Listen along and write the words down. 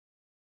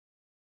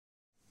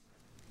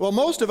Well,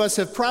 most of us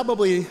have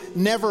probably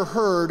never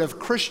heard of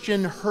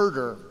Christian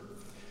Herter.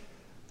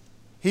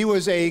 He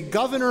was a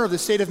governor of the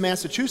state of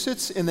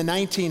Massachusetts in the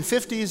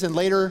 1950s and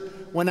later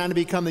went on to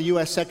become the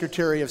U.S.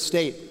 Secretary of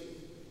State.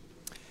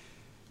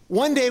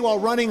 One day while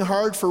running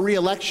hard for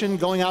re-election,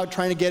 going out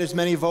trying to get as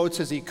many votes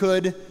as he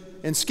could,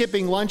 and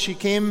skipping lunch, he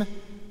came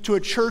to a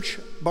church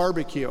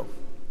barbecue.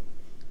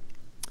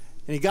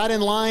 And he got in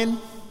line,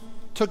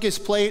 took his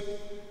plate,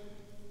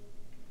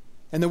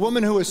 and the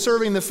woman who was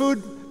serving the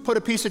food put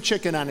a piece of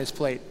chicken on his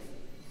plate.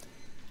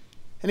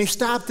 And he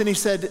stopped and he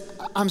said,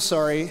 "I'm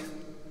sorry,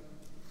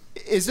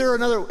 is there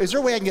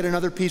a way I can get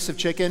another piece of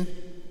chicken?"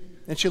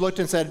 And she looked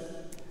and said,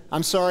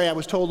 "I'm sorry, I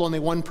was told only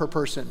one per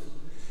person."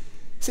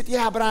 He said,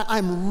 "Yeah, but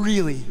I'm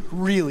really,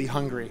 really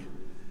hungry."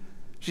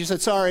 She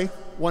said, "Sorry,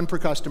 one per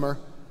customer,"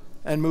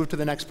 and moved to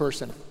the next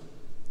person.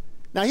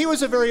 Now, he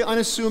was a very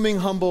unassuming,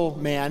 humble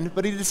man,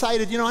 but he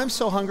decided, I'm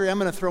so hungry, I'm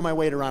going to throw my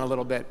weight around a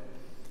little bit.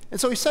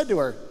 And so he said to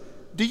her,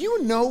 "Do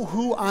you know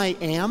who I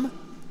am?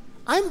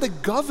 I'm the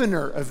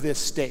governor of this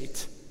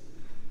state."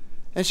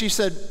 And she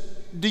said,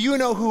 "Do you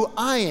know who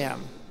I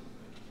am?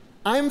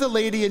 I'm the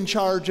lady in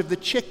charge of the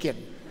chicken."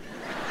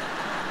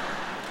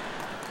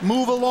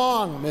 Move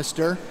along,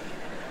 mister.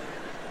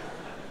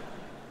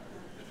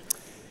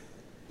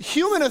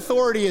 Human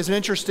authority is an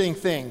interesting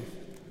thing.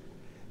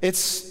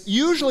 It's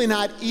usually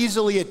not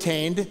easily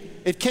attained.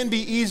 It can be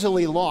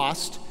easily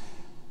lost.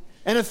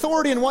 And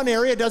authority in one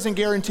area doesn't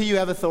guarantee you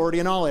have authority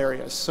in all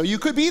areas. So you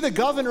could be the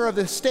governor of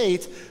the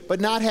state,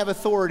 but not have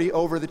authority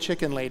over the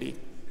chicken lady.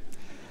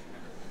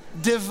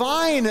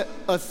 Divine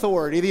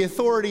authority, the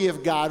authority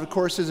of God, of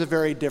course, is a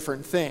very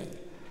different thing.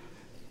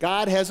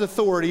 God has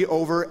authority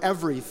over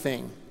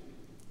everything.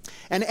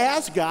 And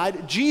as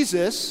God,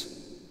 Jesus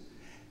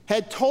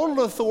had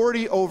total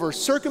authority over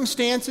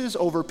circumstances,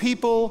 over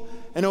people,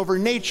 and over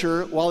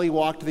nature while he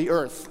walked the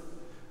earth.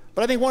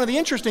 But I think one of the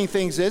interesting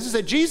things is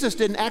that Jesus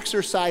didn't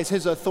exercise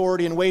his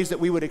authority in ways that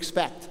we would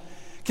expect.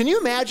 Can you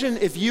imagine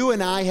if you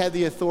and I had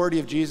the authority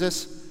of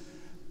Jesus?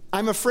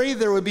 I'm afraid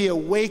there would be a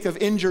wake of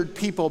injured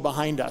people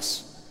behind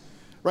us.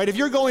 Right? If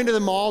you're going to the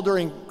mall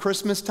during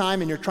Christmas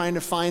time and you're trying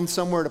to find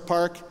somewhere to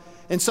park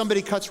and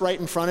somebody cuts right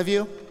in front of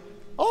you,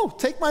 "Oh,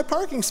 take my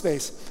parking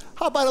space.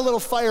 How about a little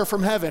fire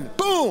from heaven?"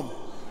 Boom!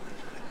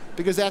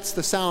 Because that's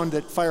the sound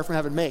that fire from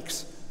heaven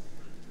makes.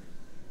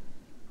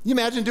 You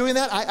imagine doing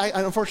that? I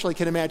unfortunately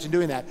can imagine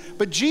doing that.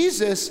 But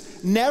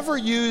Jesus never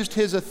used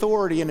his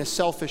authority in a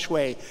selfish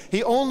way.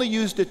 He only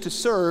used it to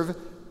serve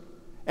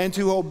and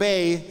to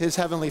obey his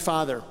heavenly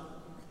Father.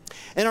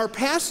 And our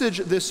passage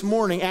this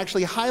morning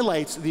actually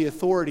highlights the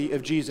authority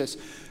of Jesus.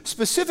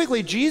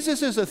 Specifically,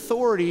 Jesus'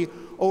 authority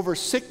over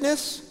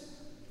sickness,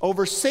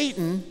 over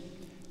Satan,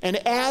 and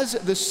as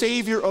the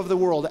Savior of the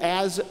world,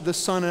 as the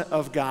Son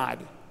of God.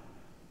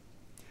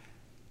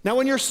 Now,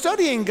 when you're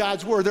studying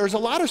God's Word, there's a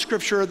lot of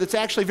Scripture that's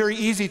actually very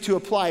easy to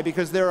apply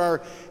because there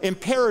are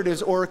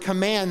imperatives or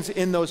commands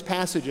in those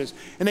passages.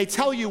 And they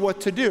tell you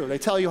what to do. They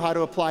tell you how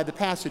to apply the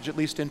passage, at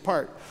least in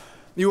part.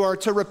 You are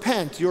to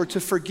repent. You are to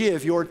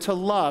forgive. You are to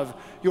love.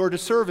 You are to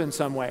serve in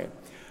some way.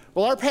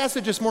 Well, our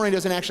passage this morning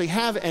doesn't actually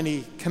have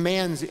any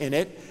commands in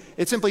it.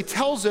 It simply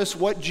tells us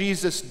what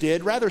Jesus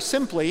did, rather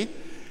simply,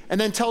 and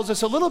then tells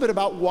us a little bit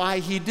about why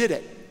he did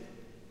it.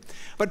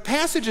 But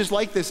passages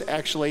like this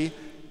actually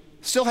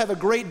still have a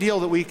great deal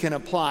that we can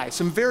apply,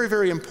 some very,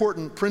 very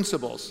important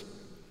principles.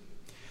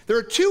 There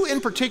are two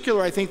in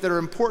particular, I think, that are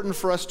important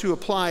for us to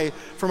apply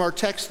from our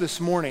text this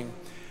morning.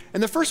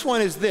 And the first one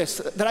is this,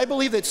 that I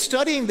believe that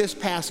studying this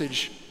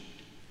passage,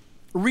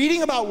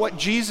 reading about what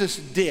Jesus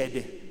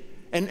did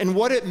and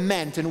what it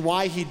meant and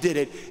why he did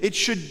it, it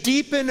should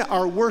deepen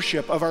our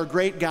worship of our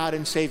great God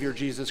and Savior,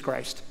 Jesus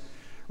Christ.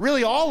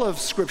 Really, all of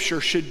Scripture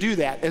should do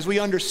that. As we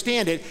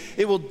understand it,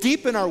 it will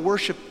deepen our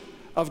worship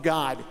of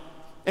God.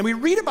 And we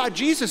read about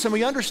Jesus and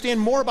we understand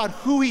more about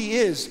who he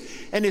is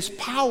and his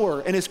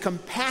power and his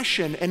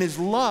compassion and his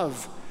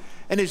love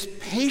and his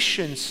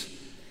patience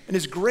and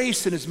his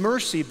grace and his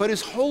mercy, but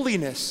his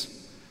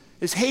holiness,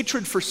 his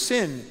hatred for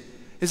sin,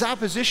 his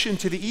opposition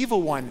to the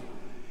evil one.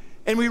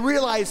 And we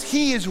realize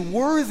he is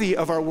worthy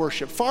of our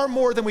worship, far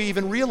more than we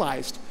even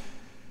realized.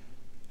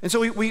 And so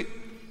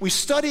we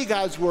study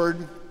God's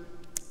Word,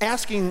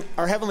 asking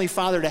our Heavenly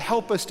Father to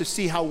help us to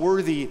see how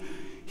worthy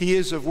he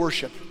is of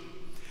worship.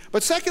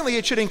 But secondly,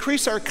 it should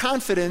increase our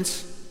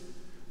confidence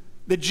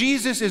that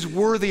Jesus is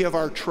worthy of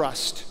our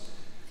trust.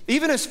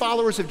 Even as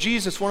followers of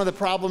Jesus, one of the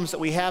problems that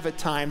we have at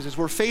times is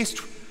we're faced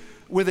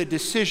with a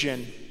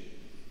decision.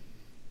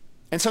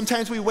 And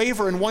sometimes we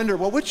waver and wonder,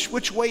 well,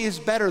 which way is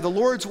better? The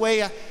Lord's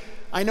way,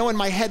 I know in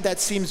my head that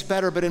seems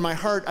better, but in my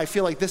heart I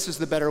feel like this is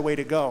the better way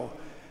to go.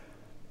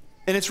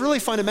 And it's really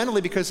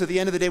fundamentally because at the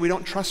end of the day we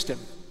don't trust him.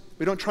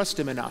 We don't trust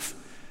him enough.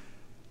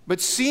 But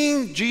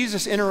seeing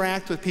Jesus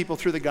interact with people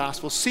through the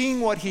gospel,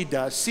 seeing what he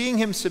does, seeing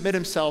him submit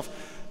himself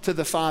to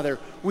the Father,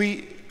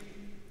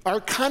 our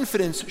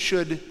confidence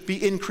should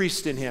be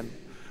increased in him.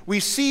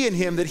 We see in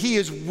him that he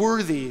is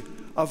worthy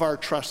of our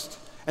trust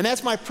And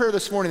that's my prayer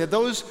this morning, that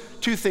those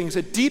two things,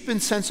 a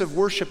deepened sense of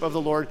worship of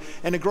the Lord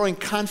and a growing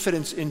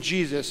confidence in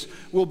Jesus,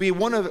 will be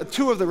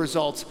two of the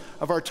results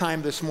of our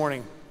time this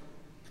morning.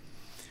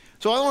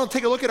 So I want to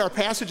take a look at our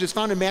passage. It's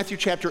found in Matthew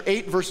chapter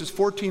 8, verses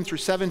 14 through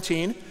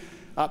 17.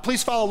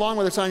 Please follow along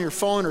with us on your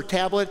phone or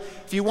tablet.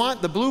 If you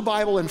want, the blue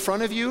Bible in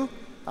front of you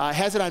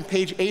has it on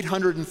page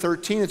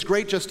 813. It's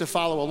great just to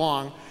follow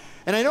along.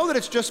 And I know that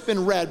it's just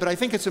been read, but I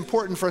think it's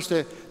important for us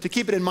to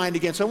keep it in mind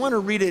again. So I want to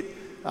read it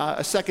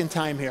a second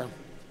time here.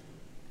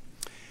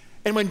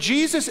 And when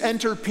Jesus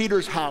entered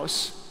Peter's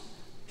house,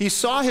 he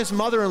saw his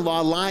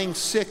mother-in-law lying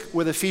sick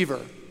with a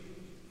fever.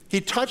 He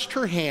touched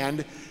her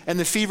hand, and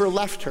the fever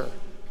left her,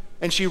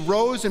 and she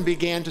rose and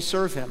began to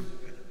serve him.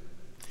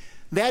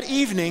 That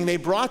evening they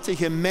brought to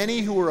him many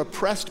who were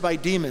oppressed by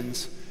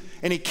demons,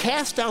 and he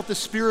cast out the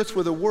spirits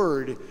with a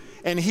word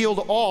and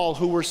healed all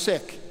who were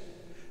sick.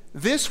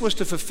 This was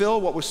to fulfill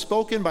what was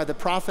spoken by the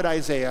prophet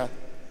Isaiah.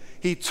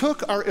 He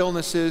took our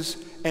illnesses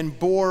and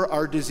bore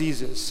our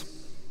diseases.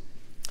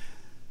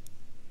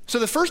 So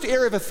the first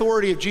area of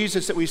authority of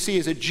Jesus that we see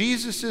is that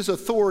Jesus'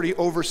 authority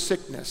over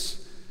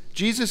sickness.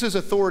 Jesus'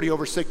 authority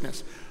over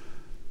sickness.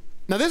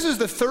 Now this is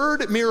the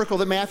third miracle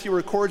that Matthew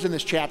records in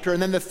this chapter,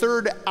 and then the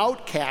third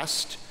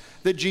outcast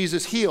that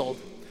Jesus healed.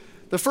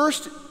 The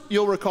first,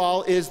 you'll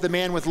recall, is the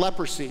man with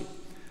leprosy.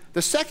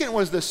 The second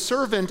was the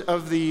servant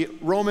of the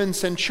Roman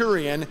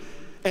centurion,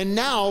 and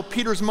now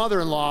Peter's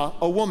mother-in-law,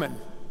 a woman.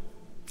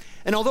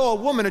 And although a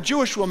woman, a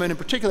Jewish woman in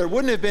particular,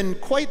 wouldn't have been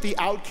quite the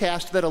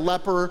outcast that a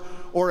leper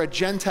or a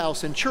Gentile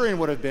centurion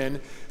would have been,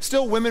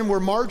 still women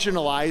were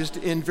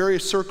marginalized in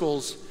various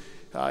circles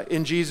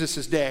in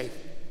Jesus' day,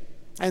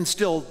 and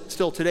still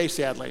today,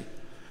 sadly.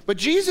 But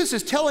Jesus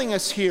is telling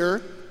us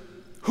here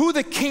who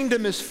the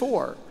kingdom is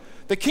for.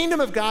 The kingdom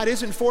of God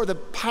isn't for the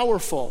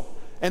powerful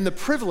and the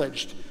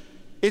privileged.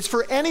 It's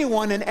for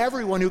anyone and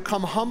everyone who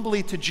come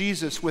humbly to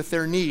Jesus with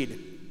their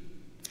need.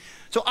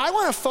 So I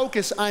want to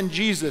focus on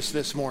Jesus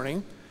this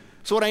morning.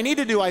 So what I need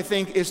to do, I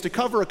think, is to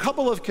cover a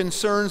couple of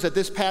concerns that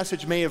this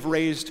passage may have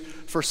raised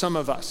for some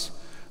of us.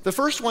 The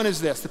first one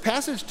is this. The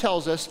passage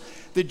tells us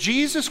that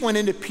Jesus went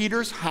into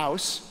Peter's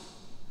house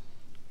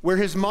where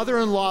his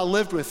mother-in-law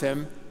lived with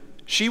him.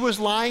 She was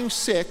lying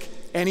sick,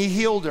 and he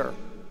healed her.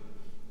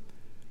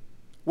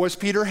 Was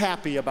Peter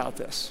happy about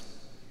this?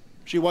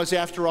 She was,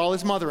 after all,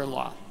 his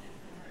mother-in-law,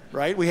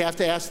 right? We have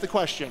to ask the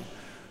question,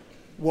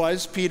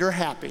 was Peter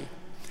happy?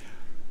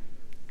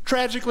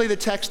 Tragically, the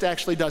text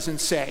actually doesn't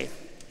say.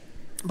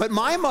 But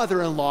my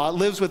mother-in-law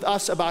lives with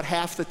us about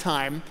half the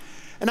time,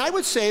 and I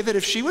would say that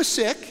if she was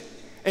sick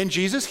and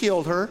Jesus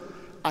healed her,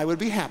 I would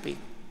be happy.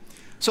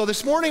 So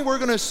this morning we're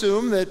going to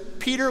assume that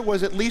Peter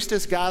was at least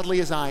as godly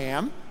as I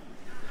am,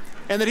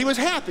 and that he was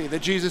happy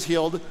that Jesus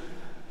healed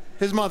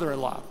his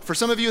mother-in-law. For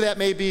some of you that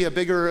may be a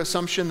bigger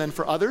assumption than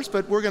for others,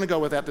 but we're going to go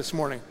with that this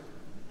morning.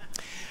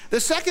 The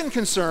second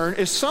concern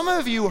is some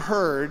of you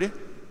heard,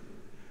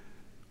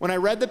 when I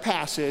read the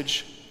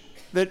passage,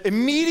 that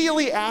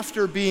immediately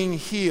after being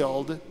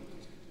healed,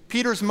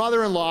 Peter's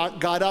mother-in-law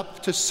got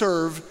up to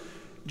serve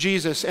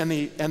Jesus and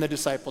the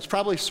disciples,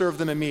 probably served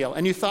them a meal.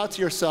 And you thought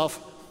to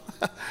yourself,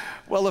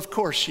 well, of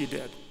course she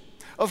did.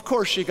 Of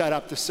course she got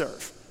up to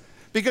serve.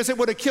 Because it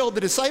would have killed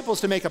the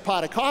disciples to make a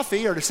pot of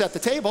coffee or to set the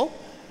table,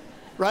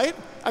 right?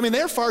 I mean,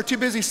 they're far too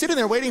busy sitting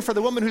there waiting for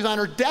the woman who's on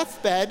her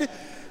deathbed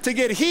to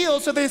get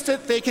healed so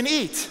they can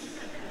eat.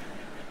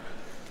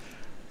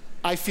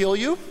 I feel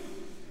you.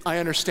 I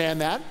understand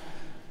that.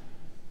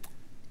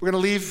 We're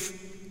going to leave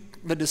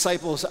the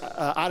disciples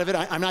out of it.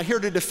 I'm not here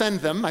to defend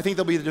them. I think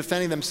they'll be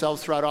defending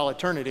themselves throughout all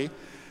eternity.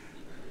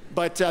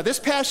 But this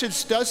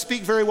passage does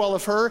speak very well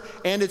of her,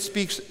 and it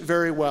speaks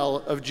very well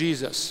of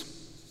Jesus.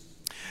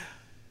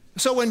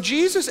 So when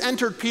Jesus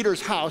entered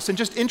Peter's house, and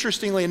just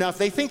interestingly enough,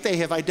 they think they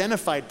have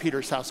identified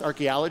Peter's house,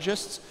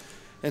 archaeologists,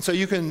 and so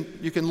you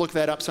can look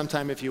that up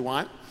sometime if you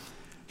want.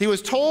 He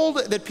was told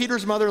that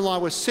Peter's mother-in-law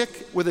was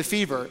sick with a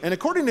fever, and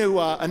according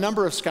to a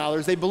number of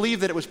scholars, they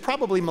believe that it was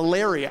probably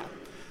malaria,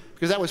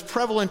 because that was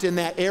prevalent in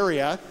that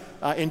area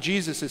in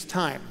Jesus'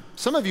 time.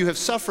 Some of you have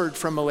suffered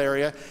from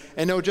malaria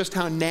and know just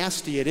how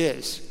nasty it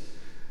is.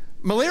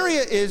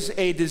 Malaria is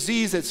a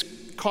disease that's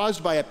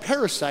caused by a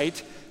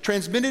parasite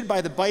transmitted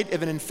by the bite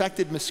of an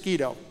infected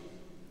mosquito.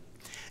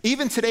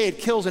 Even today, it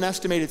kills an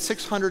estimated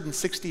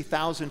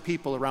 660,000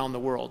 people around the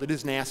world. It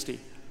is nasty.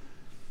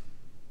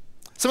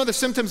 Some of the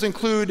symptoms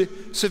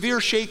include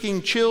severe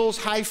shaking, chills,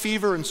 high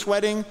fever, and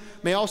sweating.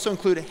 May also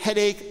include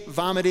headache,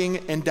 vomiting,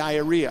 and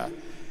diarrhea.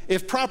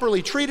 If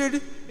properly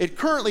treated, it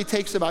currently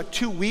takes about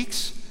 2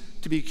 weeks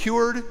to be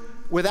cured.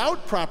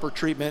 Without proper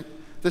treatment,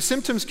 the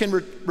symptoms can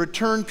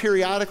return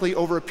periodically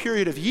over a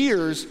period of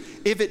years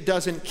if it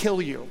doesn't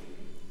kill you.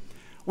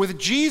 With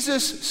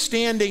Jesus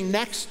standing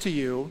next to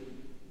you,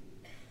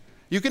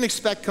 you can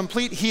expect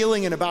complete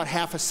healing in about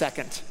half a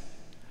second.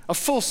 A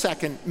full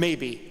second,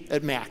 maybe,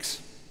 at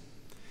max.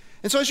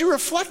 And so as you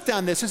reflect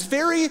on this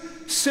very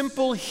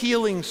simple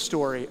healing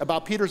story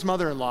about Peter's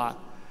mother-in-law,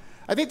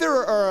 I think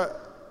there are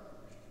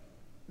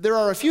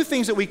a few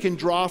things that we can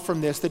draw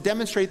from this that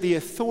demonstrate the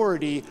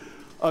authority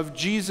of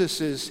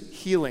Jesus'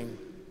 healing.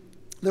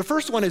 The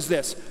first one is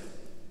this: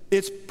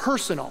 it's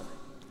personal.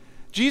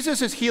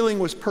 Jesus' healing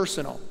was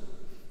personal,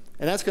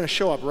 and that's going to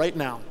show up right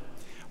now.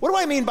 What do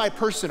I mean by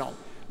personal?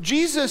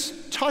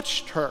 Jesus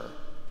touched her.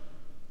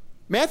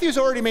 Matthew's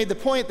already made the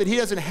point that he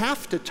doesn't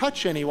have to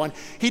touch anyone.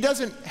 He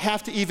doesn't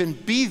have to even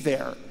be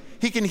there.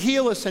 He can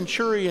heal a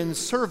centurion's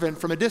servant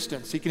from a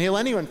distance. He can heal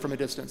anyone from a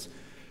distance.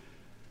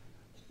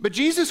 But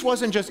Jesus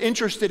wasn't just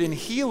interested in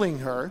healing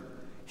her.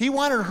 He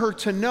wanted her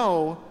to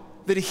know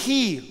that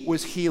he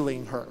was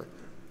healing her.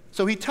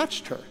 So he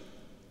touched her.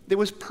 It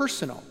was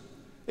personal.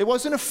 It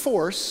wasn't a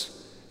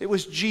force. It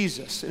was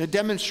Jesus, and it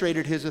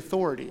demonstrated his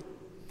authority.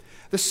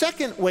 The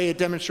second way it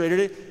demonstrated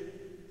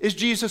it is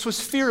Jesus was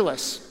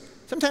fearless.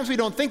 Sometimes we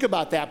don't think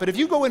about that, but if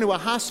you go into a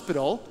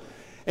hospital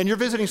and you're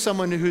visiting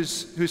someone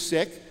who's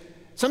sick,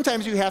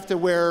 sometimes you have to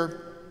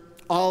wear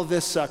all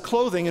this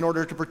clothing in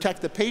order to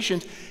protect the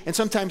patient and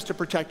sometimes to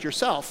protect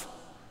yourself.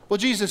 Well,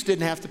 Jesus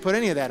didn't have to put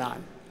any of that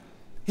on.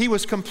 He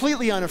was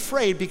completely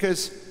unafraid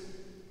because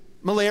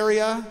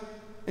malaria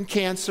and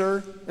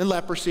cancer and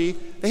leprosy,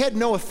 they had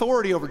no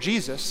authority over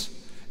Jesus.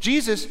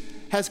 Jesus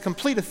has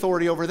complete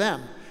authority over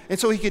them. And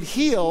so he could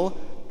heal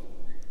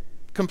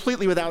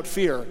completely without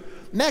fear.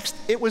 Next,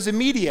 it was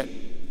immediate.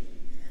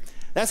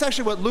 That's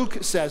actually what Luke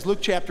says, Luke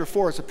chapter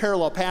 4. It's a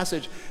parallel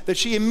passage, that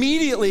she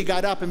immediately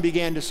got up and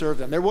began to serve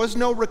them. There was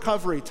no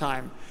recovery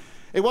time.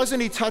 It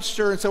wasn't he touched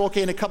her and said,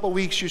 okay, in a couple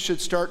weeks you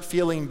should start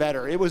feeling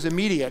better. It was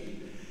immediate.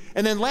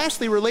 And then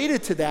lastly,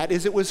 related to that,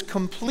 is it was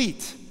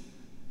complete.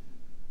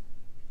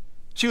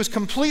 She was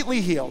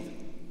completely healed.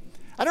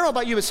 I don't know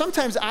about you, but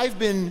sometimes I've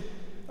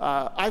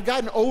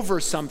gotten over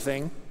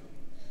something,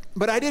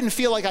 but I didn't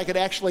feel like I could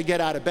actually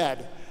get out of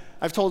bed.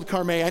 I've told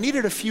Carme I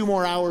needed a few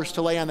more hours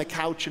to lay on the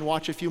couch and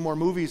watch a few more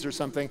movies or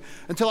something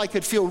until I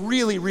could feel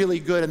really, really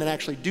good and then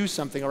actually do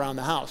something around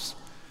the house,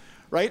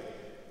 right?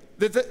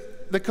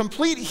 The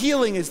complete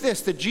healing is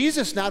this, that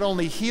Jesus not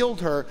only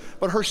healed her,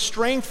 but her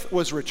strength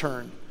was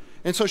returned.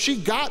 And so she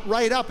got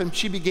right up and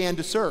she began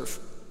to serve.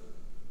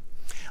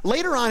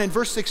 Later on in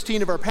verse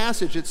 16 of our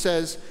passage, it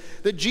says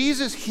that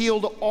Jesus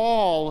healed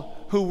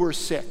all who were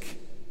sick.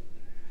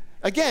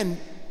 Again,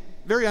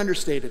 very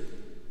understated.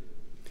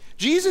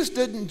 Jesus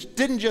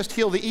didn't just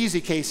heal the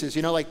easy cases,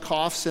 like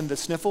coughs and the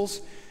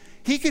sniffles.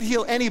 He could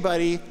heal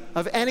anybody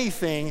of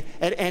anything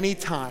at any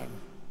time.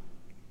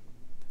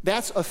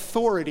 That's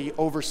authority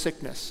over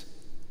sickness.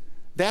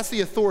 That's the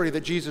authority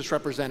that Jesus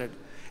represented.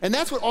 And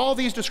that's what all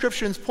these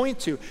descriptions point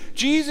to.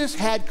 Jesus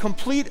had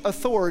complete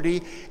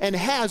authority and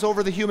has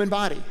over the human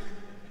body.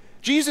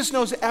 Jesus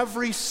knows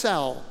every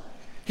cell.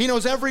 He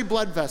knows every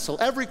blood vessel,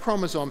 every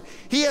chromosome.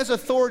 He has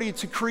authority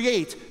to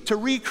create, to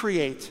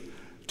recreate,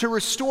 to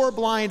restore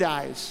blind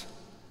eyes,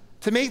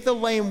 to make the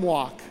lame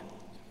walk,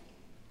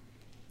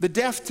 the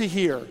deaf to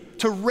hear,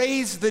 to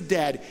raise the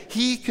dead.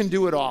 He can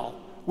do it all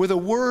with a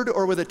word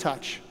or with a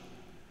touch.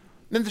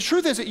 And the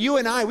truth is that you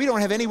and I, we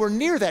don't have anywhere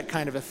near that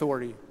kind of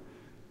authority.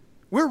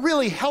 We're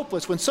really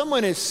helpless. When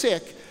someone is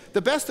sick,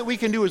 the best that we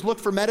can do is look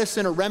for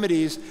medicine or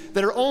remedies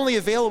that are only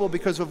available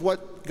because of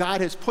what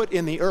God has put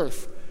in the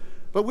earth.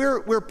 But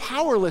we're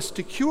powerless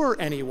to cure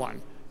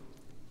anyone.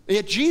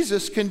 Yet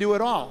Jesus can do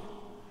it all.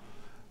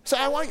 So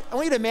I want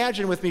you to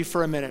imagine with me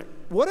for a minute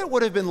what it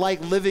would have been like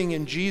living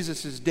in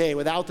Jesus' day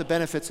without the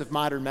benefits of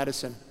modern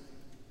medicine.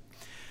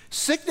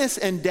 Sickness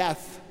and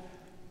death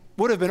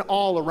would have been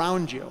all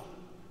around you.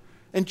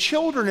 And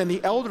children and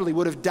the elderly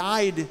would have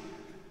died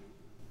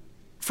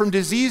from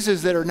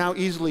diseases that are now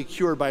easily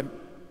cured by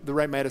the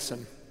right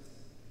medicine.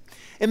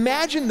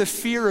 Imagine the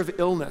fear of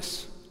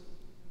illness.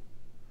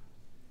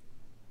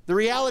 The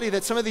reality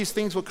that some of these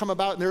things will come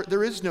about and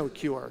there is no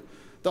cure.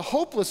 The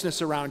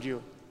hopelessness around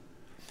you.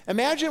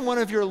 Imagine one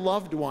of your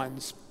loved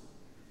ones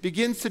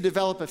begins to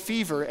develop a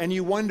fever and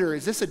you wonder,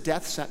 is this a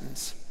death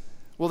sentence?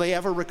 Will they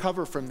ever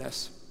recover from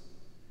this?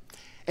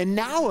 And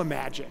now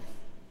imagine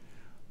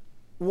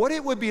what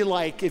it would be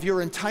like if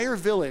your entire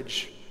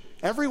village,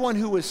 everyone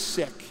who was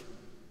sick,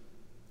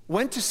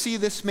 went to see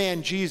this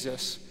man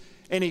Jesus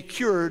and he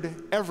cured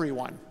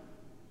everyone.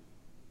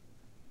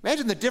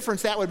 Imagine the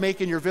difference that would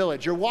make in your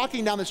village. You're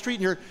walking down the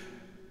street and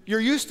you're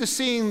used to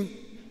seeing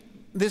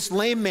this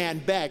lame man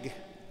beg.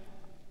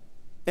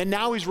 And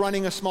now he's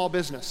running a small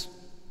business.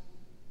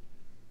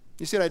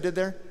 You see what I did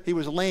there? He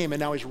was lame and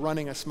now he's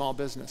running a small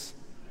business.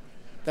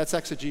 That's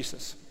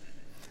exegesis.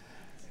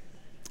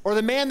 Or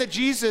the man that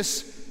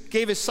Jesus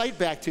gave his sight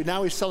back to,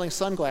 now he's selling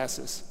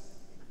sunglasses.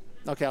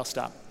 Okay, I'll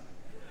stop.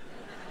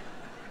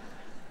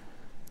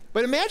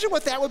 But imagine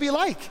what that would be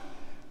like.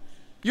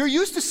 You're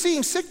used to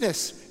seeing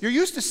sickness. You're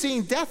used to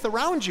seeing death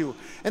around you.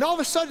 And all of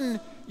a sudden,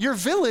 your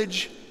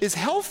village is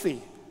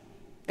healthy.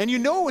 And you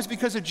know it was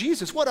because of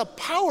Jesus. What a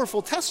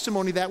powerful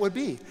testimony that would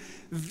be.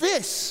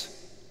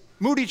 This,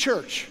 Moody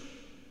Church,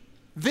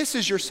 this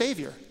is your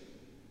Savior.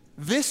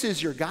 This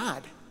is your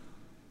God.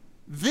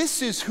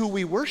 This is who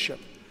we worship.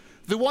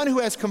 The one who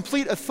has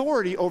complete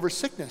authority over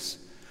sickness.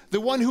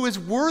 The one who is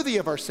worthy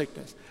of our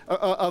sickness,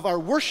 of our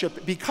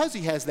worship because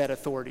he has that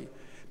authority,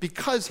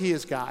 because he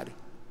is God.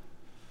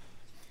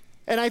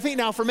 And I think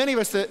now for many of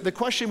us, the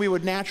question we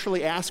would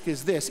naturally ask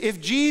is this: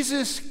 if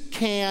Jesus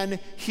can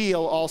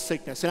heal all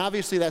sickness, and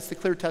obviously that's the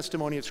clear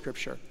testimony of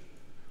Scripture,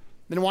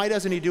 then why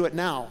doesn't he do it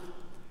now?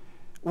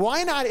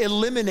 Why not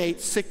eliminate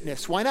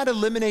sickness? Why not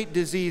eliminate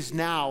disease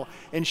now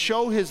and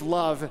show his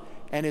love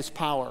and his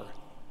power?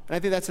 And I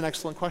think that's an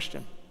excellent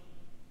question.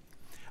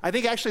 I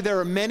think actually there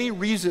are many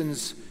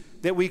reasons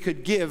that we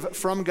could give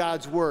from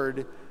God's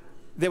word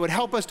that would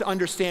help us to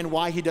understand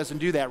why he doesn't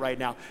do that right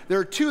now. There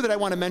are two that I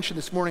want to mention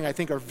this morning I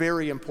think are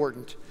very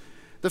important.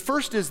 The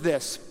first is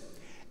this: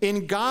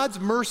 in God's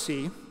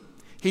mercy,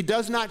 he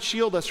does not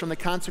shield us from the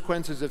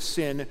consequences of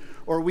sin,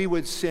 or we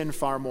would sin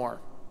far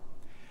more.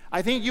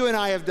 I think you and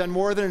I have done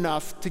more than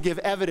enough to give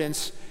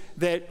evidence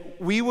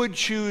that we would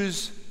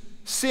choose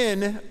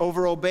sin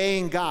over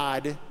obeying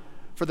God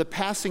for the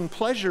passing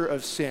pleasure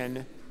of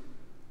sin,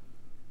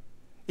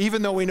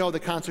 even though we know the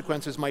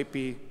consequences might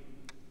be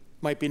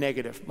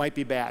negative, might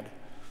be bad.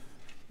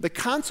 The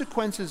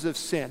consequences of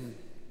sin,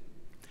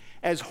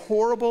 as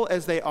horrible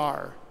as they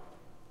are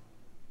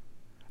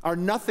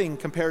nothing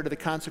compared to the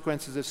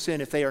consequences of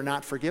sin if they are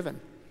not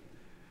forgiven.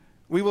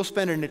 We will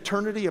spend an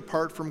eternity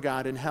apart from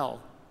God in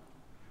hell.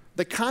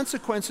 The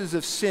consequences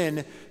of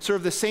sin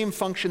serve the same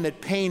function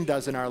that pain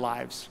does in our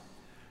lives,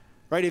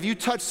 right? If you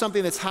touch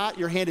something that's hot,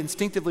 your hand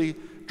instinctively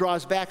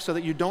draws back so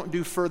that you don't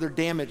do further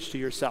damage to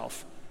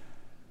yourself.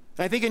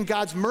 And I think in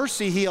God's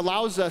mercy, he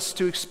allows us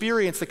to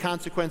experience the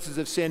consequences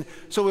of sin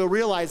so we'll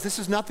realize this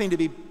is nothing to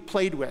be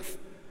played with.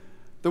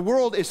 The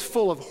world is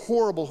full of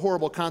horrible,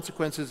 horrible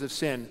consequences of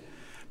sin,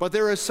 but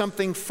there is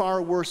something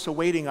far worse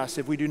awaiting us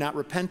if we do not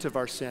repent of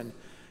our sin,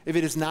 if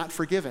it is not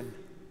forgiven.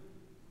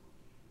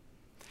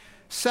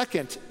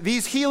 Second,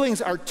 these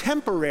healings are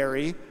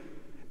temporary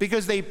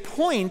because they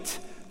point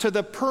to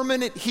the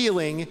permanent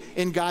healing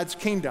in God's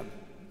kingdom.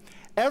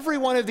 Every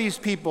one of these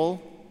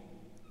people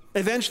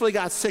eventually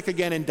got sick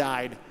again and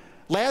died.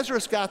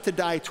 Lazarus got to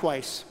die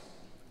twice.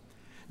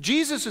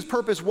 Jesus'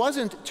 purpose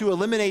wasn't to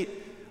eliminate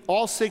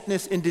all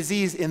sickness and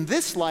disease in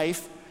this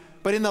life,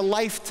 but in the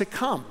life to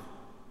come.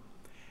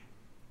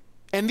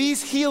 And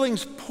these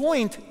healings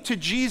point to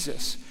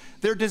Jesus.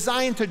 They're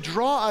designed to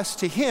draw us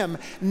to him,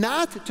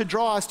 not to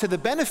draw us to the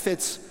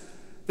benefits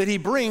that he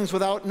brings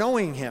without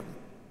knowing him.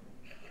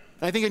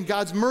 And I think in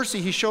God's mercy,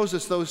 he shows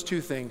us those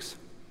two things.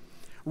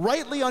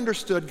 Rightly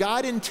understood,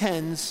 God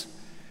intends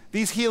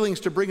these healings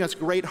to bring us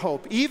great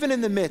hope, even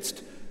in the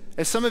midst,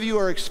 as some of you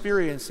are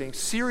experiencing,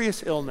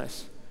 serious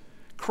illness,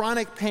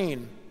 chronic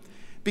pain,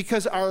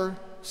 because our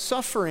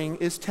suffering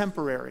is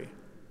temporary.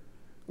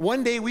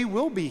 One day we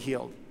will be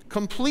healed,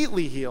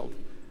 completely healed.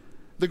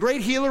 The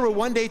great healer will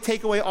one day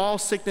take away all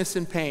sickness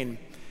and pain.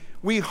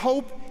 We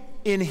hope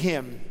in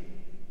him.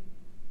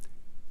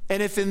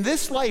 And if in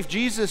this life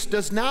Jesus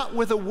does not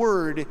with a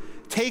word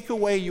take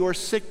away your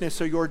sickness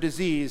or your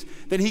disease,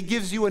 then he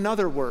gives you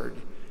another word.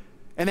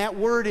 And that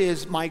word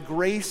is, my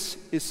grace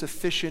is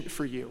sufficient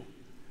for you.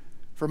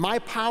 For my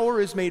power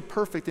is made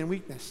perfect in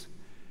weakness.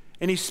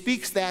 And he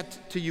speaks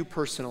that to you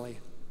personally.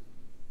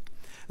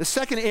 The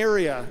second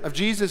area of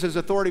Jesus'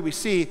 authority we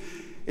see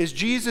is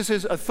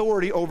Jesus'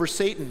 authority over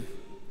Satan.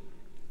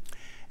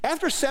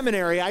 After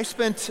seminary, I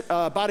spent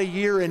about a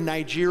year in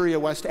Nigeria,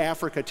 West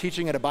Africa,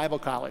 teaching at a Bible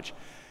college.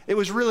 It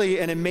was really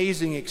an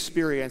amazing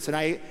experience, and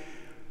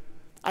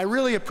I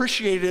really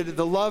appreciated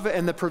the love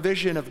and the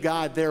provision of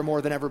God there more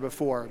than ever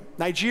before.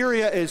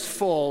 Nigeria is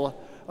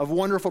full of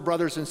wonderful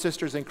brothers and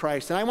sisters in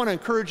Christ, and I want to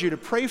encourage you to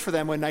pray for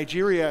them when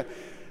Nigeria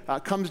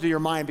comes to your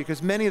mind,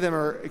 because many of them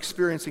are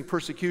experiencing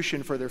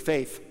persecution for their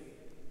faith.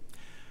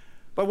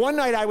 But one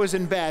night I was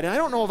in bed, and I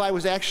don't know if I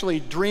was actually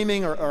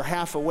dreaming or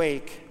half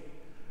awake,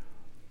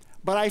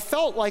 but I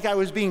felt like I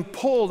was being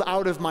pulled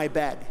out of my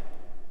bed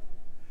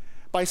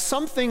by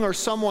something or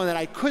someone that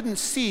I couldn't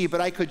see, but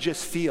I could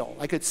just feel.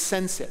 I could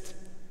sense it.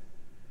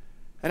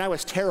 And I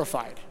was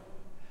terrified.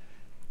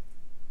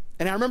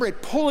 And I remember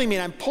it pulling me,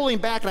 and I'm pulling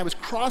back, and I was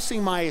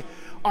crossing my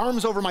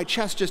arms over my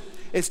chest just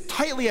as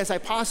tightly as I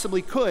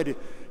possibly could,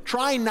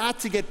 trying not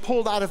to get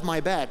pulled out of my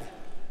bed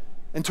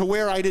and to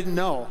where I didn't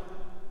know.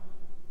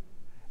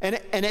 And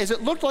as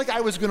it looked like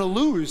I was going to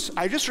lose,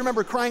 I just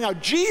remember crying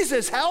out,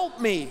 "Jesus, help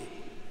me!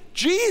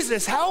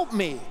 Jesus, help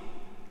me!"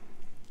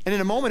 And in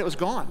a moment, it was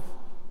gone.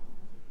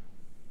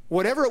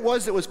 Whatever it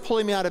was that was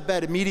pulling me out of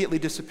bed immediately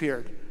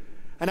disappeared.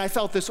 And I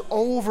felt this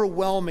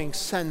overwhelming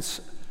sense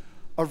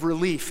of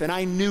relief, and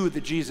I knew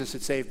that Jesus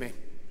had saved me.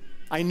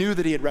 I knew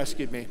that he had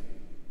rescued me.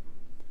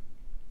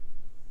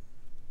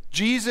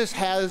 Jesus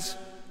has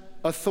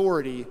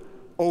authority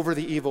over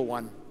the evil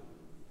one.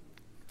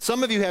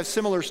 Some of you have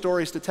similar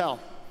stories to tell.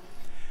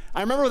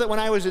 I remember that when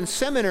I was in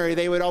seminary,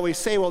 they would always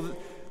say, well,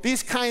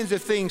 these kinds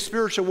of things,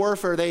 spiritual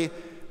warfare,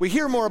 we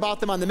hear more about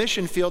them on the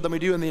mission field than we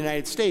do in the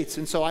United States.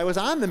 And so I was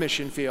on the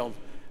mission field,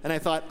 and I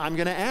thought, I'm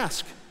going to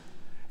ask.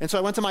 And so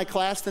I went to my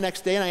class the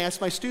next day, and I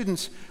asked my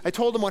students, I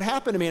told them what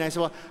happened to me, and I said,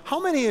 well, how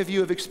many of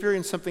you have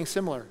experienced something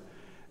similar?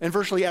 And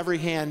virtually every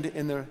hand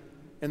in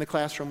the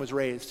classroom was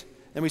raised.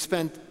 And we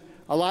spent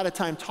a lot of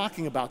time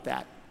talking about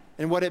that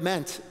and what it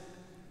meant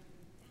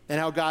and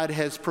how God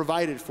has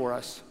provided for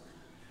us.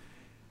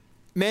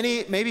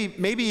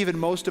 Maybe even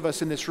most of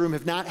us in this room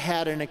have not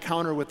had an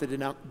encounter with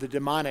the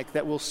demonic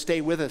that will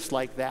stay with us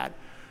like that,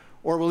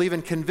 or will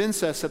even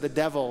convince us that the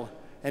devil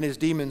and his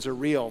demons are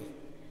real.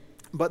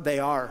 But they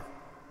are.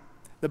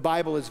 The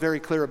Bible is very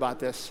clear about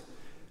this.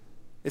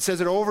 It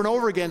says it over and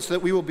over again so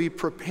that we will be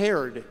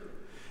prepared.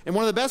 And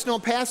one of the best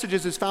known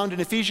passages is found in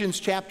Ephesians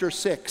chapter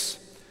 6.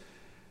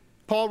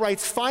 Paul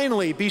writes,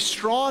 "Finally, be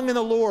strong in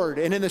the Lord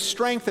and in the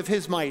strength of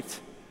his might.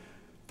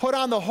 Put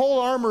on the whole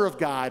armor of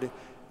God,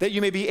 that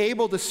you may be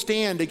able to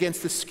stand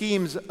against the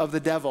schemes of the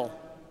devil.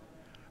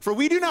 For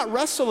we do not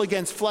wrestle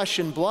against flesh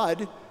and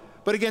blood,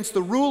 but against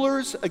the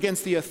rulers,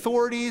 against the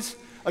authorities,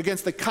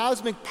 against the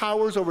cosmic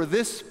powers over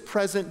this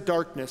present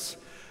darkness,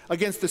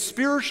 against the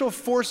spiritual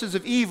forces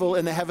of evil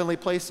in the heavenly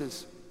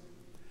places.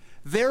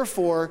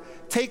 Therefore,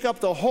 take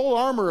up the whole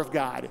armor of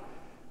God,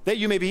 that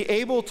you may be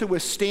able to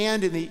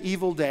withstand in the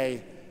evil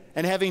day,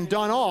 and having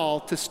done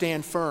all, to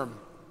stand firm."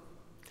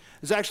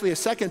 There's actually a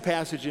second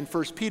passage in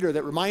 1 Peter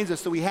that reminds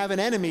us that we have an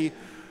enemy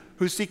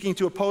who's seeking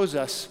to oppose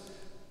us.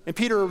 And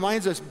Peter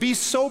reminds us, "Be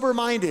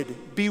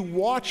sober-minded, be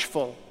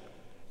watchful.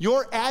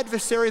 Your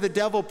adversary, the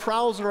devil,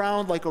 prowls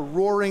around like a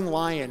roaring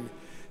lion,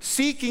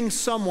 seeking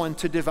someone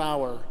to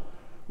devour.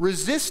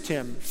 Resist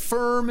him,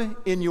 firm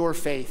in your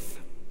faith."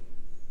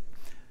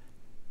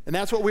 And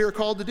that's what we are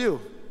called to do.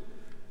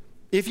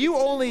 If your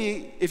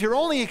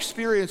only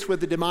experience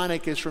with the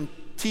demonic is from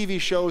TV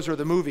shows or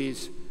the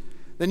movies,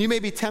 then you may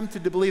be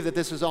tempted to believe that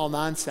this is all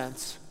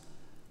nonsense,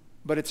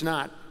 but it's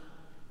not.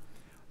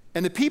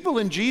 And the people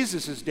in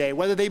Jesus' day,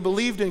 whether they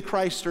believed in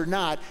Christ or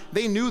not,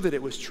 they knew that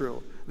it was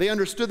true. They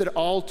understood it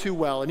all too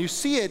well. And you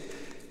see it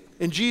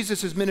in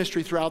Jesus'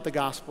 ministry throughout the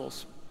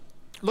Gospels.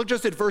 Look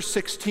just at verse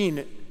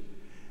 16.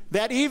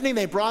 "That evening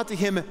they brought to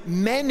him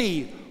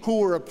many who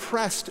were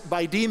oppressed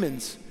by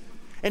demons,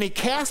 and he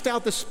cast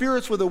out the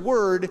spirits with a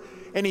word,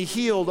 and he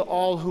healed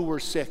all who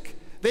were sick."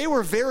 They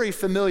were very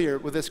familiar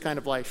with this kind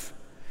of life.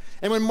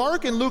 And when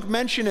Mark and Luke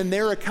mention in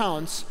their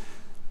accounts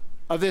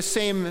of this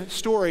same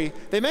story,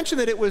 they mention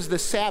that it was the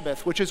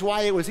Sabbath, which is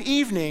why it was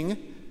evening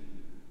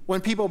when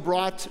people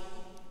brought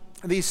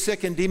these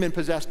sick and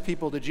demon-possessed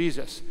people to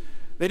Jesus.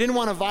 They didn't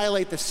want to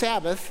violate the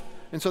Sabbath,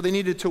 and so they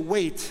needed to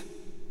wait.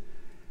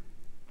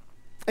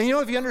 And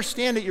if you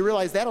understand it, you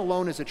realize that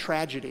alone is a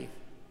tragedy.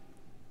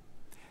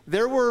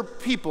 There were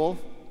people,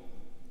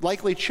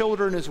 likely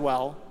children as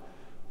well,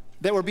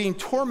 that were being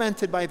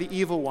tormented by the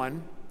evil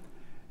one,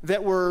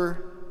 that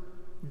were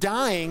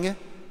dying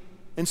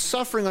and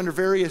suffering under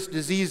various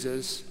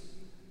diseases.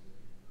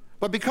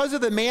 But because of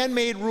the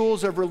man-made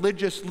rules of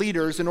religious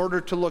leaders in order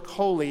to look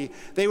holy,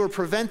 they were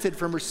prevented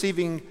from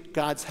receiving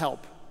God's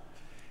help.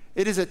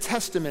 It is a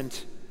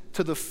testament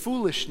to the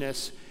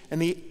foolishness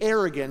and the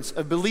arrogance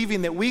of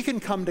believing that we can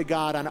come to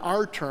God on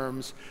our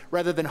terms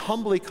rather than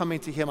humbly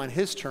coming to him on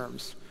his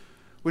terms,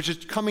 which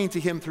is coming to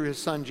him through his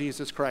son,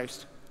 Jesus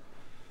Christ.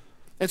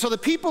 And so the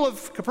people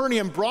of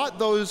Capernaum brought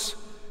those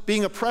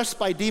being oppressed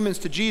by demons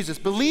to Jesus,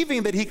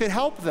 believing that he could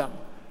help them.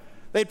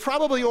 They'd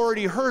probably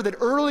already heard that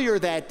earlier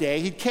that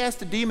day he'd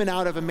cast a demon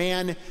out of a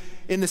man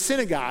in the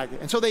synagogue.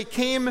 And so they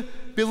came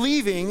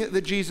believing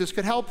that Jesus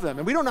could help them.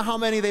 And we don't know how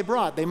many they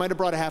brought. They might have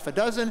brought a half a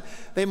dozen.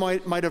 They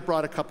might have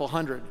brought a couple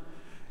hundred.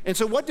 And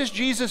so what does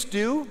Jesus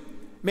do?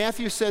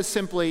 Matthew says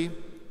simply,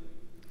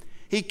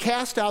 he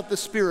cast out the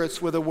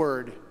spirits with a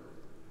word.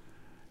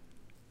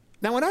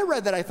 Now, when I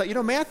read that, I thought,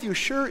 Matthew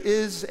sure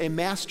is a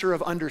master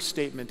of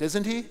understatement,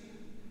 isn't he?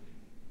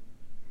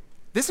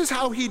 This is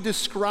how he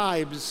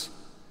describes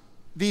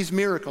these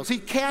miracles. He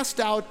cast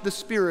out the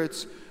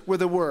spirits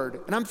with a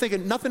word. And I'm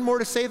thinking, nothing more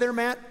to say there,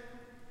 Matt?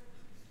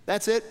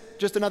 That's it?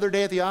 Just another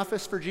day at the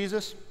office for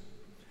Jesus?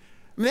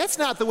 I mean, that's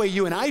not the way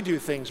you and I do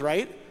things,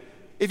 right?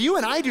 If you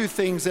and I do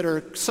things that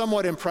are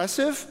somewhat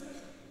impressive,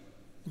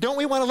 don't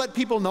we want to let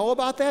people know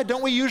about that?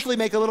 Don't we usually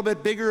make a little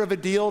bit bigger of a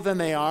deal than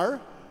they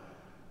are?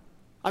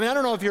 I mean, I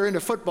don't know if you're into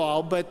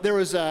football, but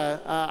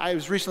I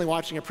was recently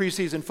watching a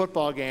preseason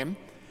football game.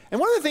 And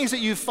one of the things that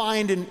you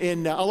find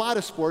in a lot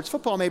of sports,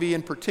 football maybe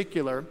in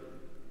particular,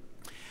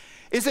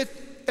 is that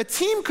a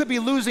team could be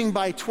losing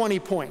by 20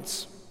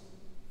 points.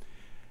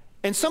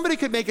 And somebody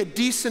could make a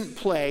decent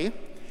play,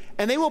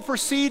 and they will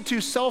proceed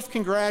to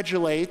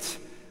self-congratulate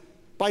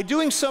by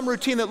doing some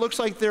routine that looks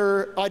like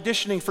they're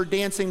auditioning for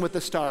Dancing with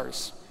the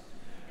Stars.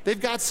 They've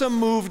got some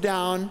move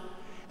down,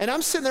 and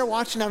I'm sitting there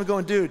watching them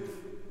going, dude,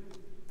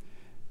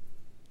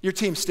 your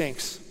team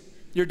stinks.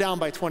 You're down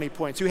by 20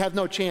 points. You have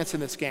no chance in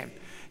this game.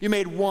 You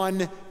made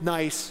one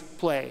nice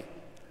play.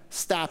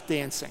 Stop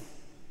dancing.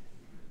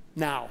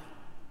 Now.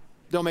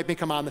 Don't make me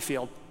come on the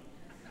field.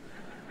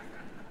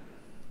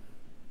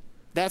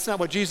 That's not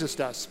what Jesus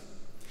does.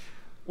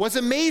 What's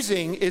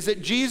amazing is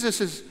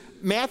that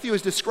Matthew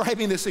is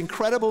describing this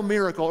incredible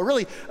miracle, or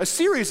really a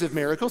series of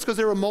miracles, because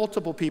there were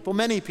multiple people,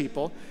 many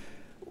people.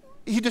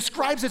 He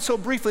describes it so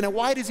briefly. Now,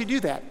 why does he do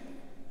that?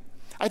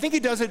 I think he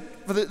does it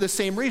for the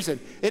same reason.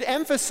 It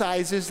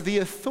emphasizes the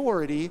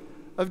authority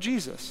of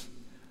Jesus.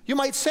 You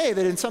might say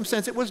that in some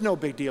sense it was no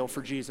big deal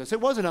for Jesus.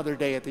 It was another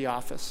day at the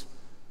office.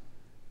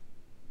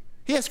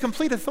 He has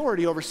complete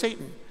authority over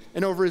Satan.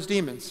 and over his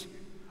demons.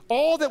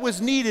 All that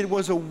was needed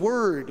was a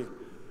word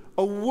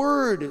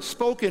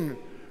spoken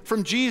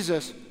from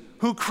Jesus,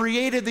 who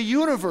created the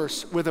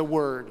universe with a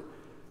word.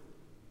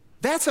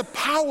 That's a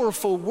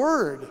powerful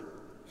word.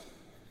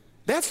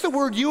 That's the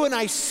word you and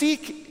I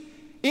seek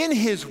in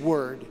his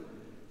word.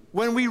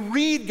 When we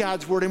read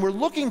God's word and we're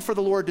looking for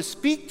the Lord to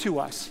speak to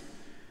us,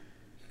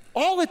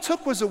 all it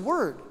took was a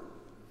word.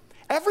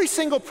 Every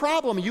single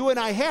problem you and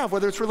I have,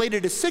 whether it's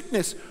related to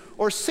sickness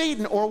or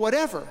Satan or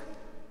whatever,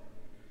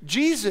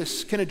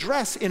 Jesus can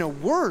address in a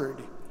word.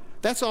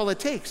 That's all it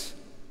takes.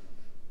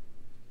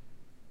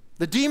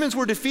 The demons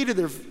were defeated,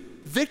 their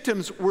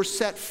victims were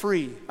set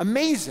free.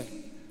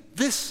 Amazing.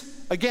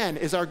 This, again,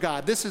 is our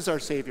God. This is our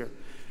Savior.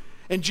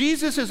 And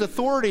Jesus'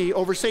 authority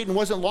over Satan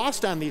wasn't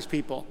lost on these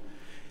people.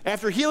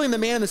 After healing the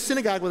man in the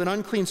synagogue with an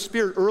unclean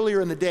spirit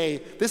earlier in the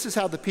day, this is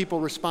how the people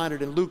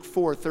responded in Luke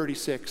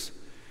 4:36.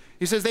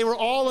 He says, they were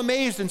all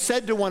amazed and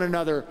said to one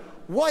another,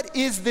 what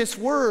is this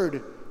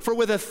word? For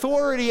with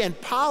authority and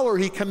power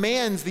he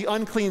commands the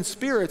unclean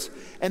spirits,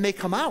 and they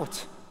come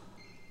out.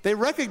 They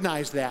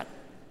recognize that.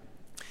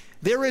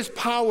 There is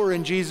power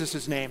in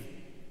Jesus' name.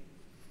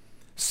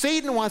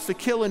 Satan wants to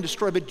kill and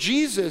destroy, but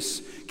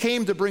Jesus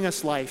came to bring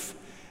us life.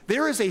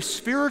 There is a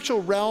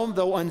spiritual realm,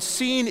 though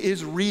unseen,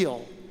 is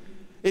real.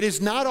 It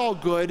is not all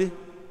good.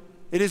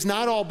 It is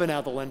not all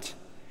benevolent.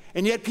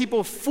 And yet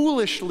people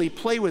foolishly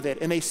play with it,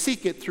 and they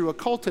seek it through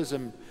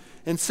occultism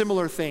and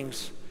similar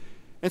things.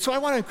 And so I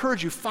want to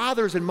encourage you,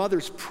 fathers and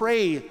mothers,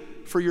 pray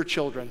for your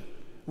children.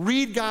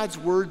 Read God's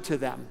word to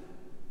them.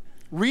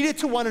 Read it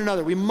to one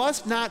another. We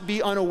must not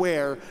be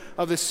unaware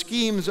of the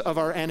schemes of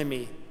our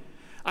enemy.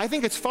 I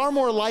think it's far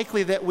more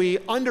likely that we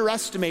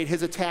underestimate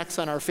his attacks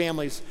on our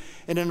families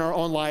and in our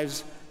own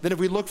lives than if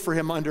we look for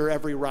him under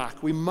every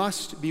rock. We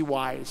must be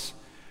wise.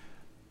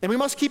 And we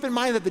must keep in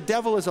mind that the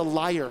devil is a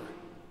liar.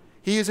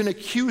 He is an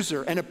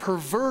accuser and a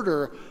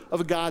perverter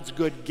of God's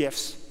good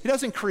gifts. He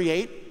doesn't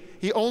create,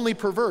 he only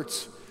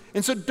perverts.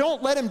 And so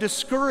don't let him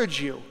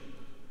discourage you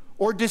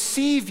or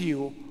deceive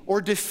you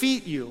or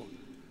defeat you.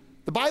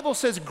 The Bible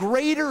says,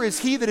 greater is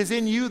he that is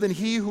in you than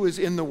he who is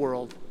in the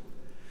world.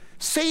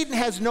 Satan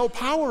has no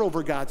power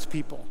over God's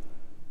people.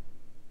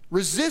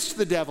 Resist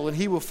the devil and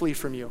he will flee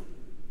from you.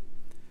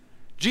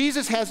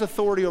 Jesus has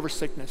authority over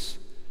sickness.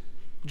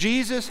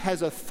 Jesus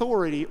has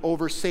authority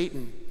over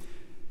Satan.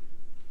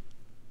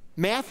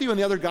 Matthew and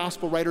the other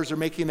gospel writers are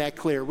making that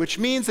clear, which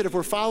means that if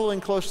we're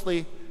following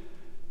closely,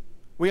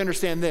 we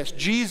understand this.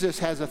 Jesus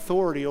has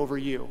authority over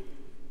you,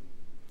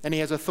 and he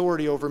has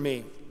authority over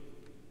me.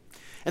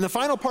 And the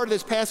final part of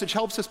this passage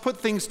helps us put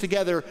things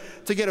together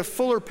to get a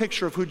fuller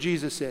picture of who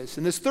Jesus is.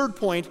 And this third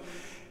point,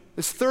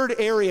 this third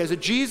area is that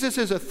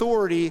Jesus'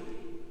 authority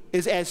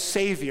is as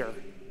Savior.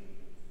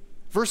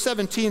 Verse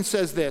 17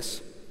 says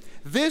this,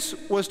 this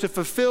was to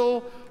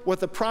fulfill what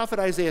the prophet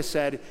Isaiah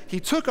said.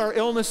 He took our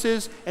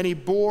illnesses and he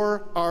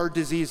bore our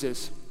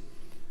diseases.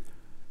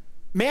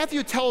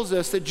 Matthew tells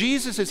us that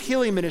Jesus'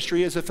 healing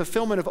ministry is a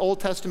fulfillment of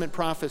Old Testament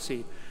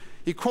prophecy.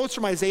 He quotes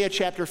from Isaiah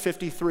chapter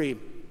 53.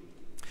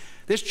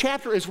 This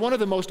chapter is one of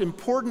the most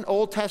important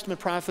Old Testament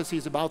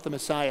prophecies about the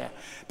Messiah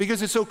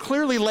because it so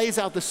clearly lays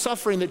out the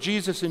suffering that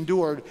Jesus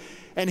endured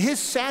and his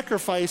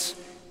sacrifice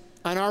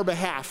on our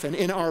behalf and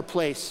in our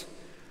place.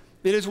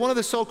 It is one of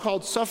the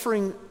so-called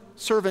suffering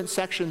servant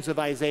sections of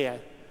Isaiah.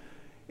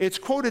 It's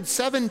quoted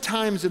 7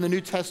 times in the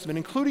New Testament,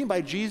 including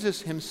by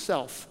Jesus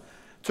himself,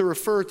 to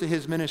refer to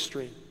his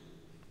ministry.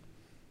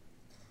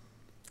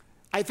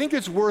 I think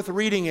it's worth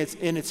reading it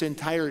in its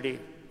entirety.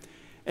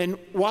 And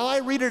while I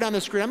read it on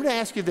the screen, I'm going to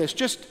ask you this.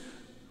 Just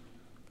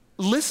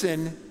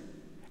listen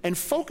and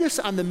focus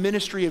on the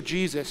ministry of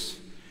Jesus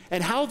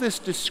and how this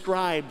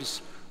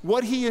describes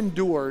what he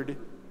endured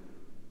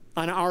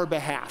on our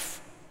behalf.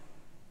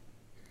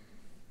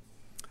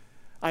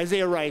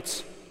 Isaiah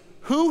writes,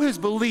 who has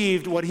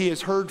believed what he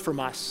has heard from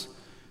us?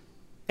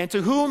 And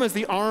to whom has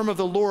the arm of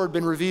the Lord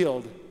been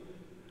revealed?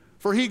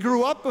 For he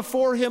grew up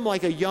before him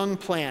like a young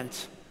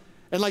plant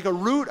and like a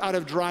root out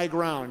of dry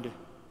ground.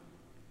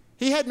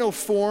 He had no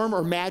form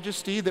or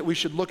majesty that we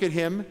should look at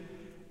him,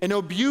 and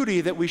no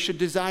beauty that we should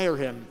desire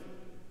him.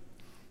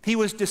 He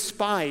was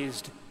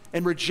despised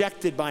and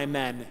rejected by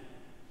men,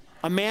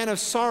 a man of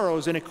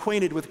sorrows and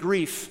acquainted with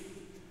grief.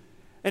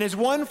 And as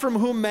one from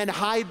whom men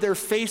hide their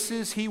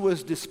faces, he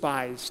was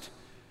despised,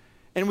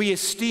 and we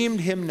esteemed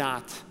him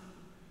not.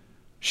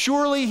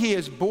 Surely he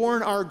has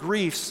borne our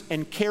griefs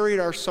and carried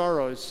our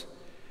sorrows,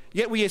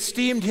 yet we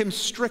esteemed him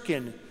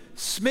stricken,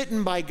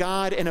 smitten by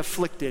God, and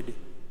afflicted.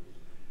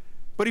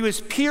 But he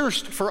was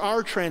pierced for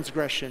our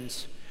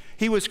transgressions.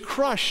 He was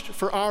crushed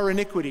for our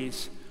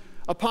iniquities.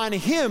 Upon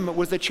him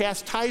was the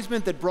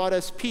chastisement that brought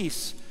us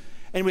peace,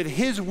 and with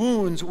his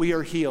wounds we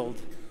are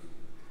healed.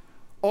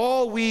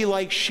 All we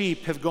like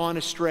sheep have gone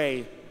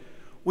astray.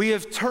 We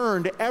have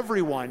turned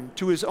everyone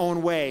to his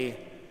own way,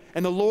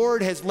 and the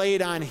Lord has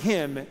laid on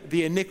him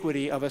the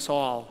iniquity of us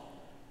all.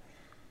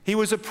 He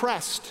was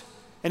oppressed,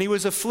 and he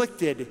was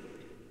afflicted,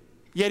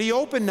 yet he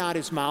opened not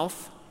his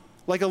mouth.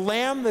 Like a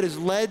lamb that is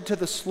led to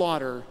the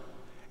slaughter,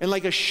 And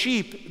like a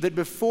sheep that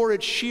before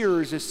its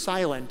shearers is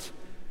silent,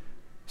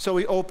 so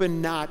he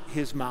opened not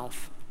his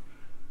mouth.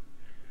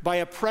 By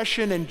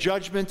oppression and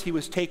judgment he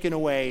was taken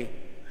away.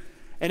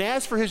 And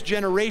as for his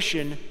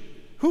generation,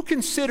 who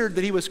considered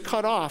that he was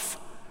cut off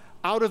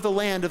out of the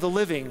land of the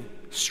living,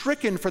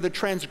 stricken for the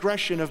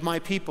transgression of my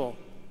people?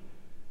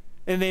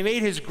 And they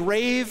made his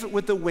grave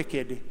with the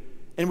wicked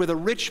and with a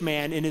rich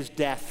man in his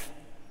death,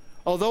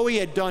 although he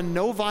had done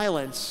no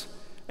violence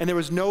and there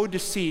was no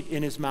deceit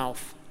in his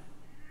mouth.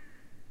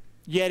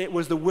 Yet it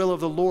was the will of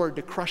the Lord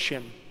to crush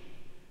him.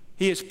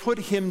 He has put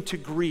him to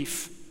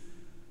grief.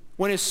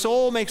 When his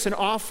soul makes an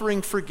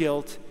offering for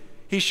guilt,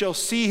 he shall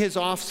see his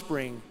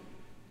offspring.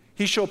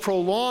 He shall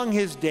prolong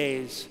his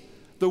days.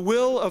 The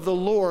will of the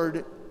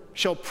Lord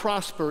shall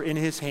prosper in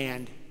his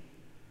hand.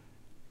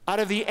 Out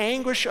of the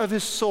anguish of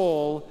his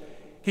soul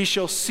he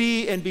shall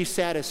see and be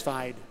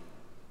satisfied.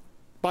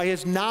 By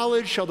his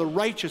knowledge shall the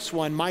righteous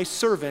one, my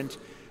servant,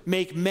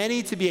 make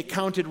many to be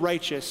accounted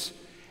righteous,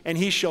 and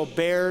he shall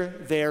bear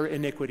their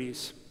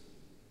iniquities.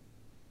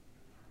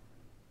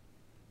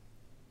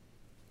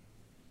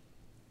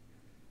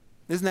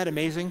 Isn't that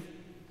amazing?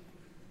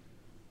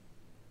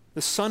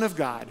 The Son of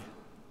God,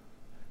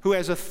 who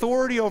has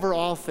authority over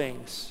all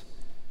things,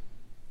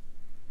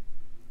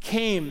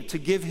 came to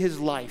give his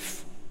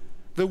life.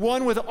 The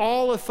one with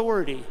all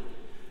authority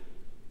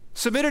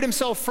submitted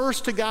himself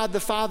first to God the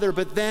Father,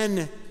 but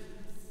then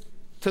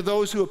to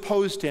those who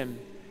opposed him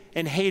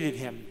and hated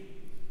him,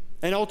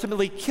 and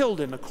ultimately killed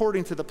him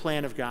according to the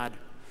plan of God.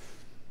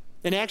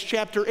 In Acts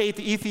chapter 8,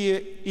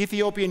 the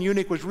Ethiopian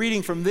eunuch was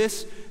reading from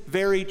this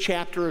very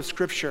chapter of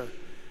Scripture,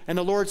 and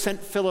the Lord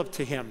sent Philip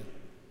to him.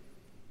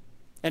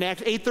 And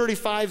Acts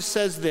 8:35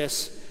 says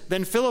this,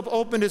 "Then Philip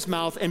opened his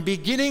mouth, and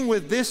beginning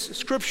with this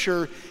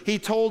scripture, he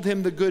told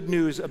him the good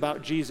news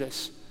about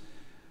Jesus."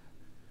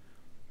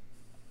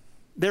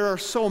 There are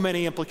so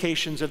many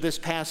implications of this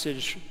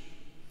passage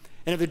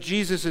and of the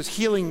Jesus'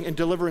 healing and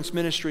deliverance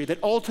ministry that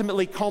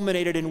ultimately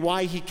culminated in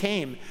why he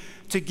came,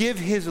 to give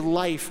his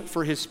life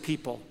for his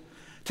people,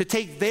 to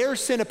take their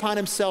sin upon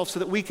himself so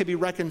that we could be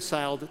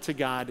reconciled to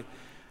God.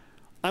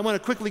 I want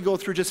to quickly go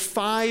through just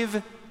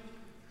 5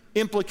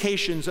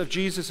 implications of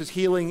Jesus'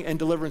 healing and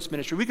deliverance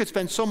ministry. We could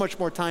spend so much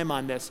more time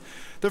on this.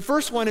 The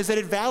first one is that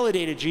it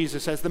validated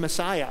Jesus as the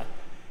Messiah.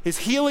 His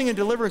healing and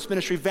deliverance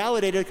ministry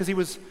validated because he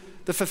was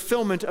the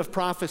fulfillment of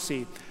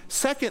prophecy.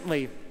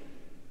 Secondly,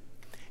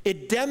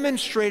 it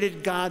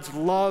demonstrated God's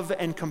love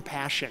and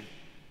compassion.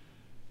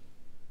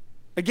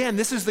 Again,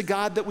 this is the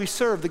God that we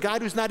serve, the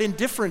God who's not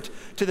indifferent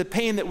to the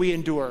pain that we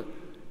endure.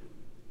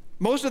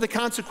 Most of the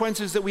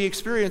consequences that we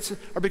experience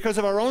are because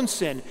of our own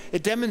sin.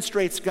 It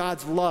demonstrates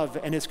God's love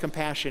and his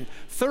compassion.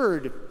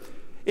 Third,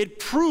 it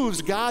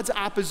proves God's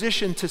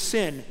opposition to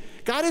sin.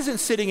 God isn't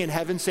sitting in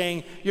heaven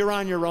saying, "You're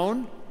on your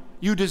own.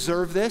 You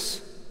deserve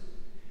this."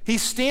 He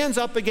stands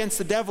up against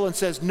the devil and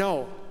says,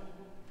 "No,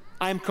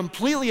 I am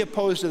completely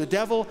opposed to the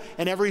devil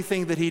and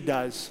everything that he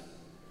does."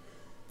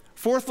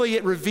 Fourthly,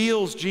 it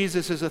reveals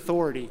Jesus'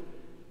 authority,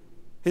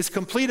 his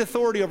complete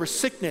authority over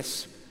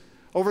sickness,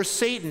 over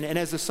Satan, and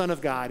as the Son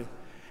of God.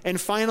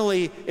 And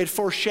finally, it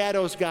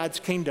foreshadows God's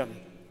kingdom.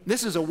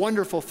 This is a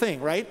wonderful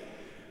thing, right?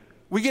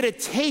 We get a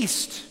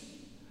taste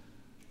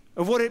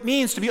of what it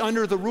means to be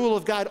under the rule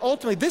of God.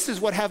 Ultimately, this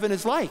is what heaven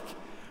is like.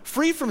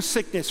 Free from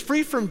sickness,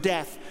 free from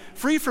death,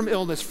 free from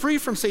illness, free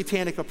from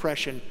satanic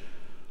oppression.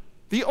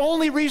 The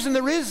only reason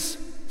there is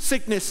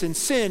sickness and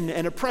sin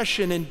and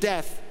oppression and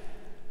death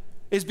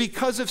is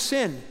because of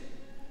sin.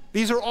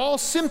 These are all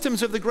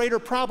symptoms of the greater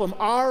problem,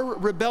 our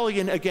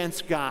rebellion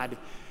against God.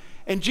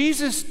 And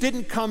Jesus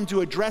didn't come to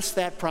address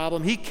that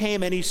problem. He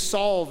came and he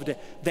solved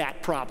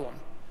that problem.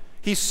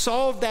 He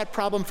solved that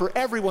problem for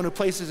everyone who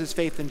places his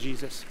faith in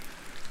Jesus.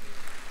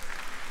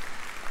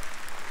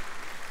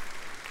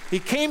 He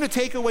came to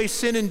take away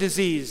sin and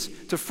disease,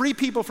 to free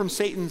people from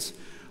Satan's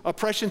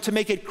oppression, to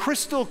make it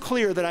crystal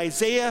clear that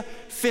Isaiah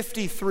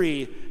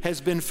 53 has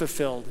been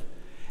fulfilled.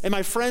 And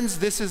my friends,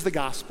 this is the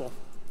gospel.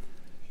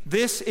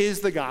 This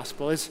is the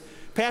gospel. As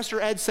Pastor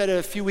Ed said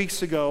a few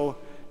weeks ago,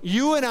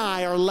 you and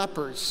I are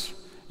lepers.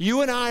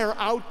 You and I are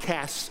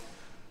outcasts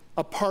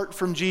apart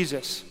from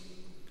Jesus.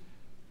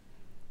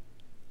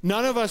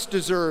 None of us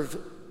deserve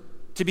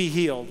to be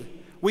healed.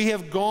 We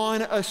have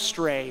gone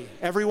astray,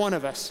 every one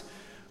of us.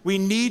 We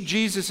need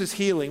Jesus'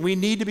 healing. We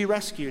need to be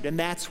rescued, and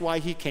that's why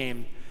he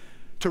came,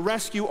 to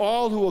rescue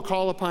all who will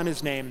call upon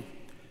his name.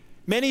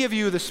 Many of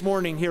you this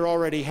morning here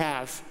already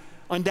have.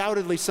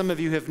 Undoubtedly, some of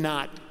you have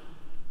not.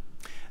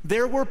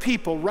 There were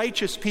people,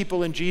 righteous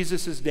people in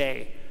Jesus'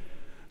 day,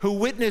 who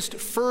witnessed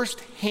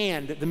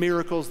firsthand the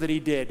miracles that he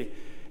did,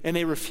 and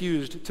they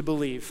refused to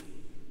believe.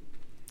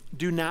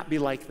 Do not be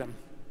like them.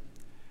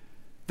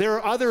 There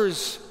are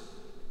others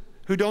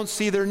who don't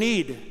see their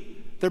need.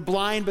 They're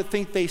blind but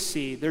think they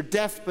see. They're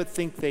deaf but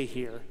think they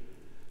hear.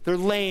 They're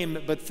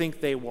lame but think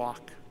they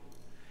walk.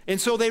 And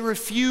so they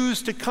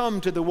refuse to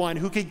come to the one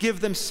who could give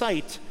them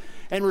sight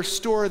and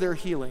restore their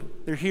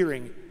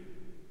hearing,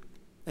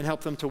 and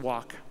help them to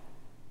walk.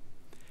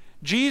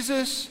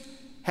 Jesus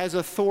has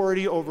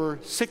authority over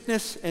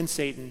sickness and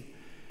Satan.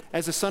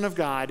 As the Son of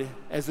God,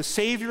 as the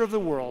Savior of the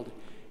world,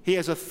 he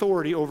has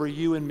authority over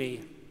you and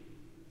me.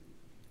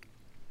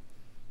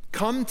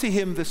 Come to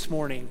him this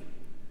morning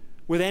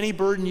with any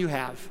burden you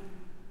have,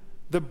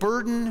 the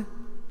burden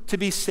to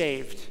be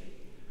saved,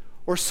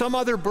 or some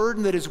other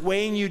burden that is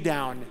weighing you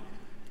down.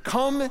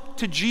 Come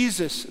to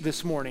Jesus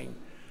this morning.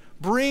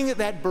 Bring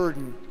that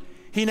burden.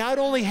 He not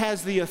only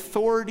has the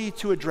authority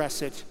to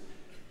address it,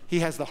 he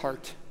has the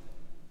heart.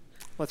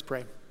 Let's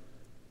pray.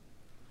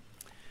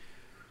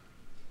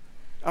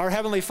 Our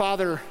Heavenly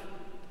Father,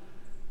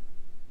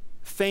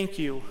 thank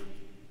you.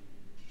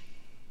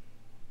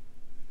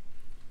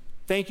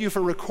 Thank you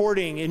for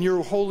recording in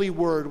your holy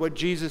word what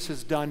Jesus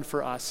has done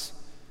for us.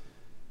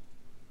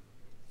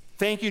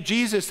 Thank you,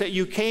 Jesus, that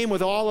you came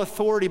with all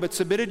authority but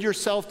submitted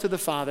yourself to the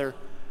Father,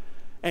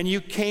 and you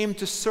came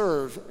to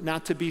serve,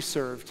 not to be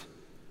served.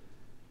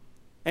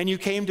 And you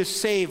came to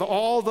save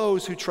all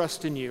those who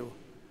trust in you.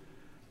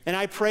 And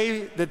I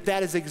pray that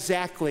that is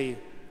exactly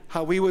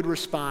how we would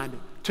respond,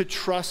 to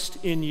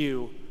trust in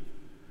you.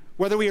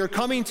 Whether we are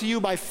coming to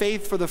you by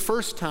faith for the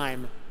first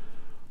time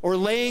or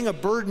laying a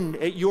burden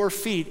at your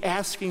feet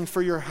asking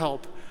for your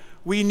help,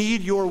 we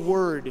need your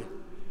word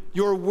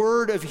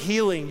of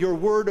healing, your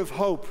word of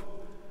hope,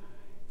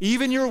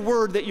 even your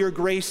word that your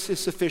grace is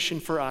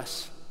sufficient for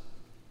us.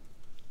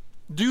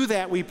 Do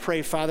that, we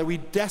pray, Father. We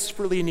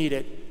desperately need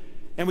it,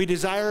 and we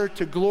desire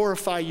to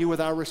glorify you with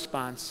our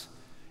response.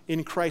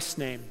 In Christ's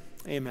name,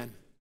 amen.